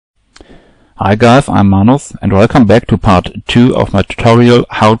Hi guys, I'm Manus and welcome back to part 2 of my tutorial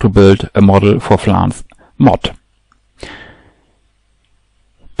how to build a model for Flans mod.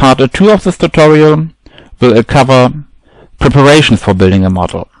 Part 2 of this tutorial will cover preparations for building a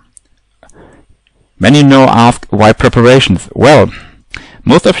model. Many now ask why preparations? Well,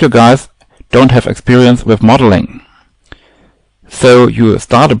 most of you guys don't have experience with modeling. So you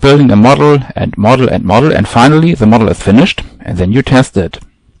start building a model and finally the model is finished and then you test it.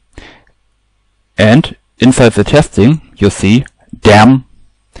 And inside the testing you see, damn,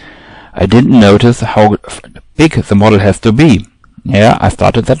 I didn't notice how big the model has to be. Yeah, I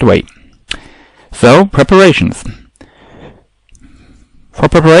started that way. So, preparations. For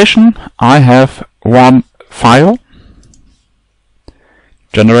preparation I have one file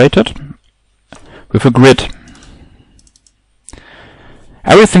generated with a grid.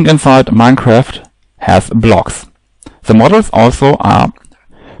 Everything inside Minecraft has blocks. The models also are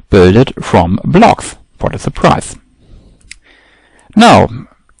built from blocks. What a surprise. Now,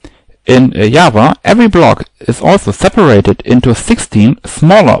 in Java, every block is also separated into 16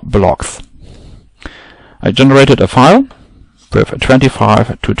 smaller blocks. I generated a file with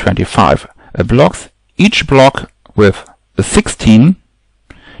 25 to 25 blocks, each block with 16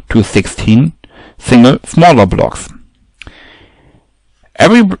 to 16 single smaller blocks.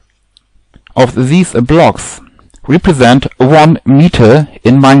 Every of these blocks represent 1 meter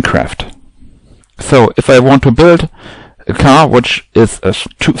in Minecraft. So if I want to build a car which is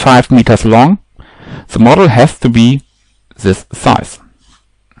 5 meters long, the model has to be this size.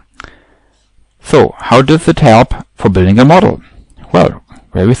 So how does it help for building a model? Well,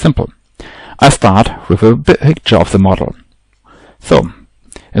 very simple. I start with a picture of the model. So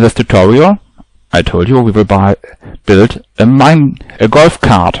in this tutorial I told you we will build a golf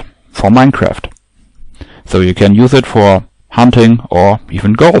cart for Minecraft. So you can use it for hunting or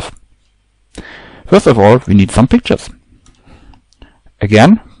even golf. First of all, we need some pictures.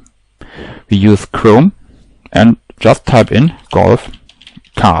 Again, we use Chrome and just type in golf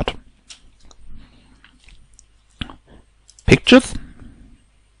cart. Pictures.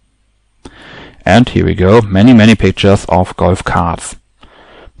 And here we go, many pictures of golf carts.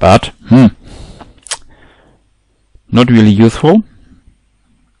 But, not really useful.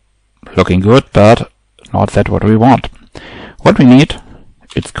 Looking good, but not that what we want. What we need,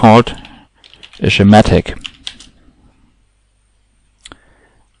 it's called a schematic.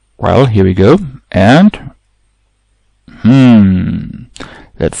 Well, here we go. And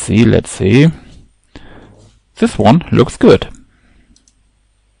let's see. This one looks good.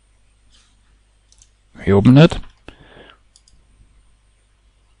 We open it.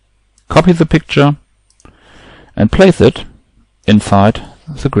 Copy the picture and place it inside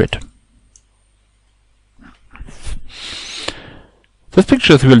the grid. This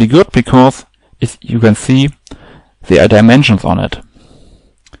picture is really good because you can see the dimensions on it.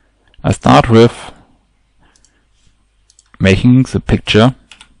 I start with making the picture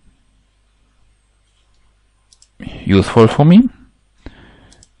useful for me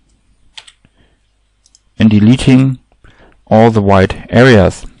and deleting all the white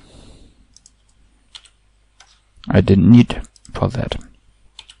areas I didn't need for that.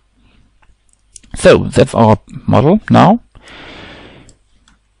 So that's our model now.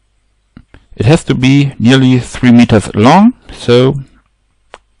 It has to be nearly 3 meters long, so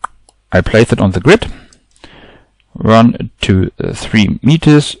I place it on the grid, run to 3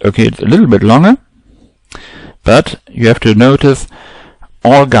 meters. Okay, it's a little bit longer, but you have to notice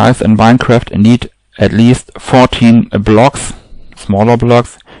all guys in Minecraft need at least 14 blocks, smaller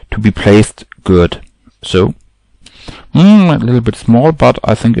blocks, to be placed good. So a little bit small, but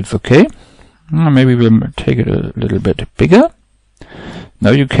I think it's okay. Maybe we'll take it a little bit bigger.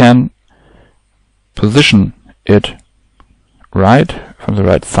 Now you can position it right from the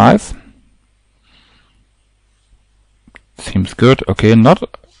right size. Seems good. Okay, not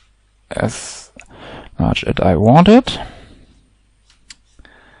as large as I want it.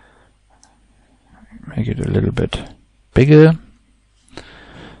 Make it a little bit bigger.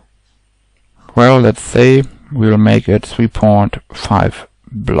 Well, let's say we'll make it 3.5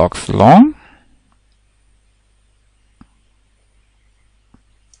 blocks long.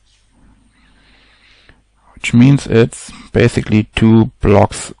 Which means it's basically 2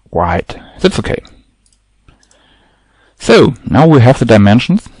 blocks wide. That's okay. So now we have the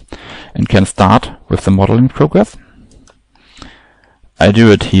dimensions and can start with the modeling progress. I do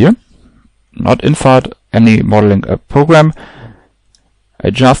it here, not inside any modeling program.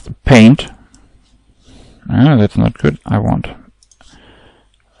 I just paint. That's not good. I want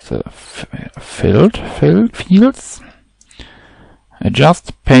the fields. I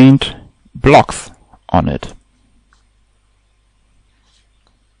just paint blocks on it.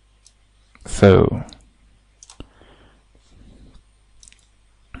 So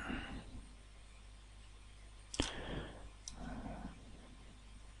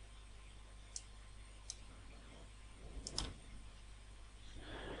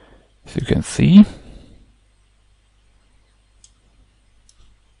as you can see,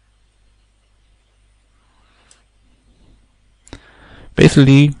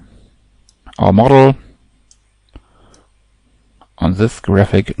 basically our model on this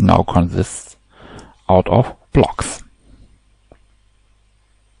graphic now consists out of blocks.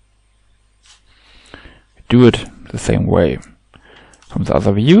 Do it the same way from the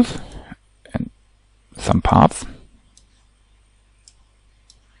other views and some parts.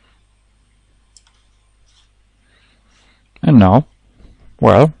 And now,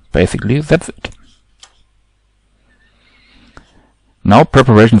 well, basically that's it. Now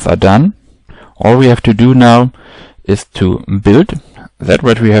preparations are done. All we have to do now is to build that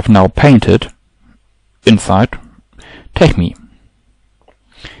what we have now painted inside Techne.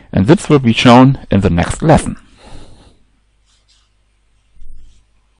 And this will be shown in the next lesson.